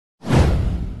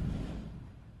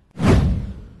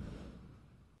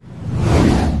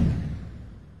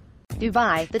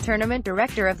Dubai. The tournament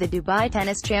director of the Dubai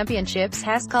Tennis Championships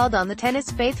has called on the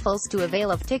tennis faithfuls to avail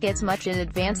of tickets much in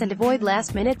advance and avoid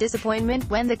last-minute disappointment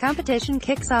when the competition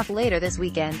kicks off later this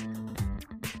weekend.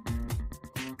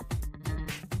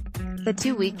 The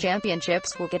two-week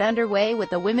championships will get underway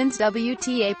with the women's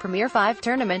WTA Premier 5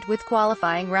 tournament with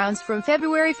qualifying rounds from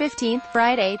February 15,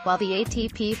 Friday, while the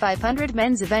ATP 500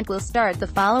 men's event will start the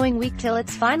following week till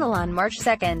its final on March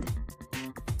 2.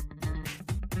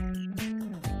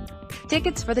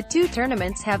 Tickets for the two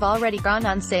tournaments have already gone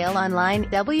on sale online,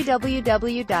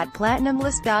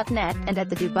 www.platinumlist.net, and at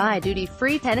the Dubai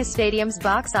Duty-Free Tennis Stadium's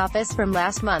box office from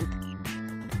last month.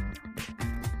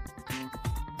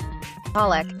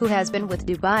 Tahlak, who has been with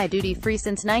Dubai Duty Free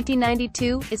since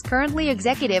 1992, is currently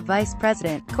Executive Vice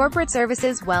President, Corporate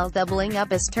Services while doubling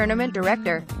up as Tournament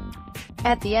Director.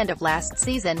 At the end of last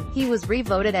season, he was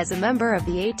re-voted as a member of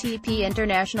the ATP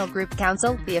International Group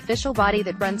Council, the official body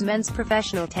that runs men's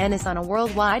professional tennis on a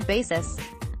worldwide basis.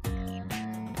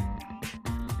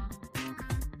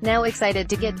 Now excited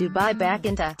to get Dubai back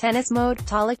into tennis mode,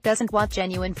 Tahlak doesn't want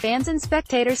genuine fans and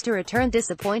spectators to return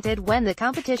disappointed when the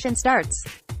competition starts.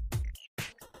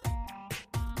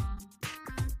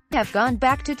 We have gone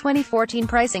back to 2014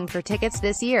 pricing for tickets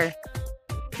this year.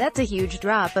 That's a huge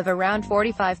drop of around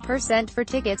 45% for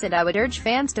tickets, and I would urge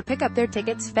fans to pick up their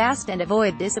tickets fast and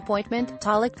avoid disappointment,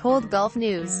 Tahlak told Gulf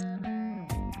News.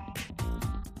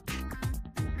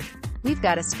 We've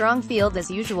got a strong field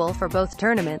as usual for both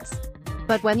tournaments.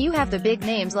 But when you have the big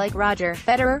names like Roger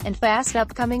Federer, and fast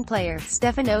upcoming player,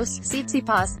 Stefanos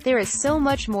Tsitsipas, there is so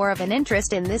much more of an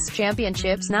interest in this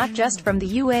championships not just from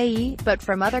the UAE, but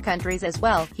from other countries as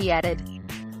well, he added.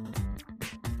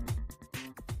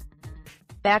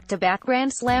 Back-to-back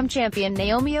Grand Slam champion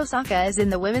Naomi Osaka is in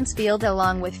the women's field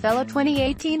along with fellow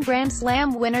 2018 Grand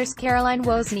Slam winners Caroline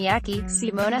Wozniacki,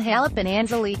 Simona Halep and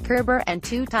Angelique Kerber, and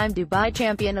two-time Dubai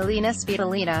champion Alina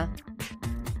Svitolina.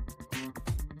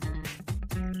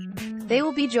 They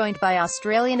will be joined by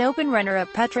Australian Open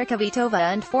runner-up Petra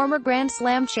Kvitova and former Grand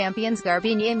Slam champions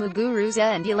Garbiñe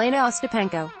Muguruza and Elena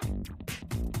Ostapenko.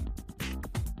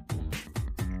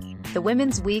 The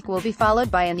Women's Week will be followed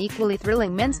by an equally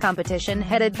thrilling men's competition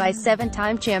headed by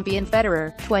seven-time champion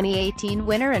Federer, 2018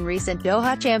 winner and recent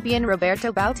Doha champion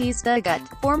Roberto Bautista Agut,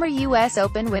 former U.S.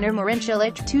 Open winner Marin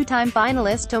Cilic, two-time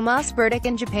finalist Tomas Berdych,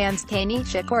 and Japan's Kei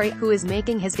Nishikori, who is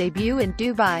making his debut in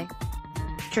Dubai.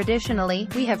 Traditionally,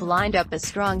 we have lined up a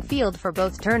strong field for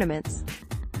both tournaments.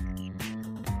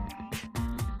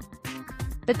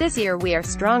 But this year we are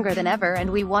stronger than ever and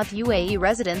we want UAE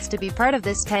residents to be part of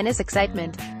this tennis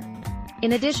excitement.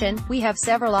 In addition, we have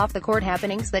several off-the-court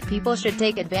happenings that people should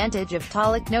take advantage of,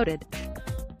 Tahlak noted.